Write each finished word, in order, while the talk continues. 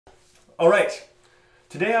Alright,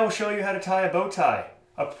 today I will show you how to tie a bow tie.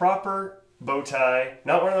 A proper bow tie,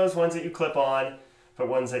 not one of those ones that you clip on, but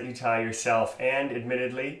ones that you tie yourself. And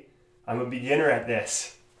admittedly, I'm a beginner at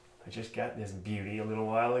this. I just got this beauty a little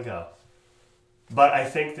while ago. But I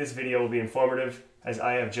think this video will be informative as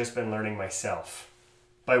I have just been learning myself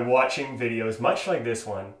by watching videos much like this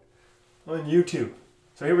one on YouTube.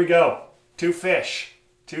 So here we go. Two fish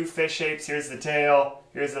shapes. Here's the tail,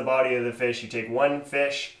 here's the body of the fish. You take one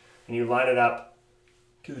fish and you line it up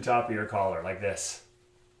to the top of your collar like this.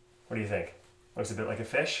 What do you think? Looks a bit like a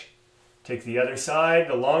fish. Take the other side,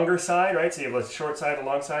 the longer side, right? So you have a short side and a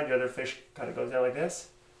long side. The other fish kind of goes down like this.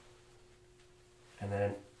 And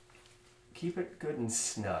then keep it good and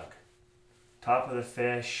snug. Top of the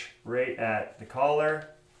fish right at the collar,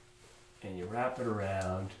 and you wrap it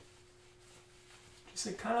around. Just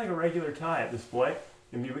like, kind of like a regular tie at this point.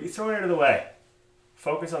 And you throw it out of the way.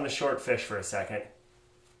 Focus on the short fish for a second.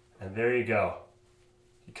 And there you go.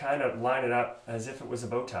 You kind of line it up as if it was a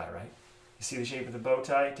bow tie, right? You see the shape of the bow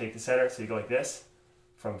tie? Take the center, so you go like this.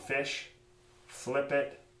 From fish, flip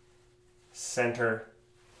it, center.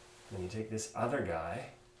 Then you take this other guy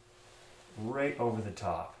right over the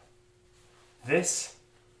top. This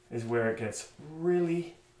is where it gets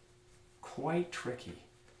really quite tricky.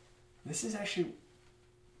 This is actually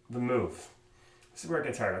the move. This is where it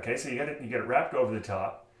gets hard, okay? So you get it wrapped over the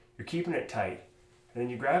top. You're keeping it tight. And then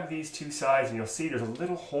you grab these two sides and you'll see there's a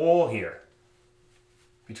little hole here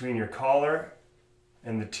between your collar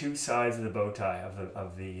and the two sides of the bow tie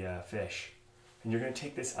of the fish. And you're going to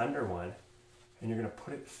take this under one and you're going to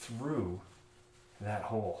put it through that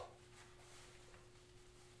hole.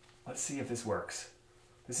 Let's see if this works.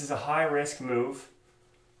 This is a high risk move,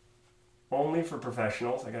 only for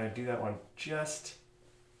professionals. I got to do that one just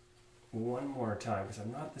one more time because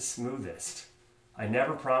I'm not the smoothest. I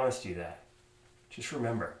never promised you that. Just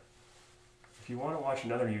remember, if you want to watch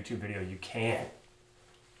another YouTube video, you can.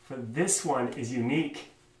 But this one is unique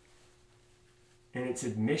in its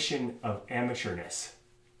admission of amateurness.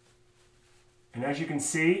 And as you can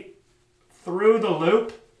see, through the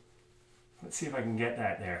loop, let's see if I can get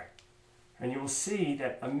that there. And you will see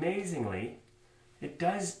that amazingly, it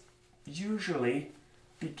does usually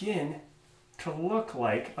begin to look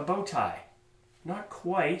like a bow tie. Not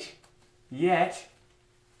quite yet.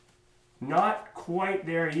 Not quite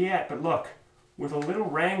there yet, but look, with a little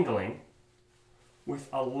wrangling, with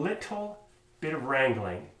a little bit of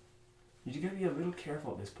wrangling, you do got to be a little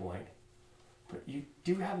careful at this point, but you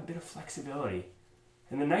do have a bit of flexibility.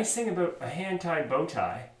 And the nice thing about a hand-tied bow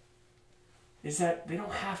tie is that they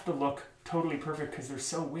don't have to look totally perfect because they're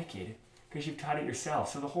so wicked because you've tied it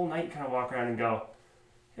yourself. So the whole night you kind of walk around and go,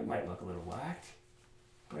 it might look a little whacked,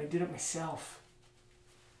 but I did it myself.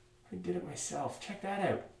 I did it myself. Check that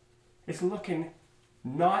out. It's looking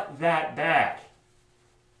not that bad.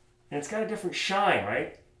 And it's got a different shine,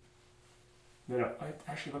 right? No, it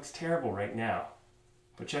actually looks terrible right now.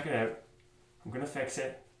 But check it out. I'm going to fix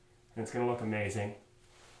it, and it's going to look amazing.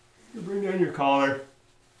 You bring down your collar.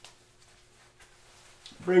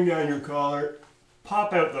 Bring down your collar.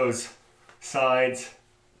 Pop out those sides.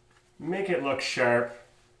 Make it look sharp.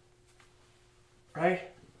 Right?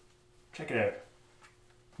 Check it out.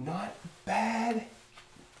 Not bad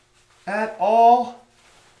at all.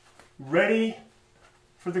 Ready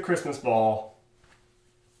for the Christmas ball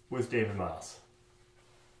with David Myles.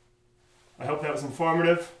 I hope that was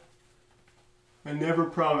informative. I never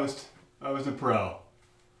promised I was a pro,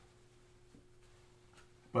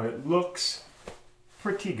 but it looks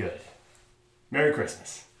pretty good. Merry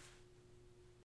Christmas.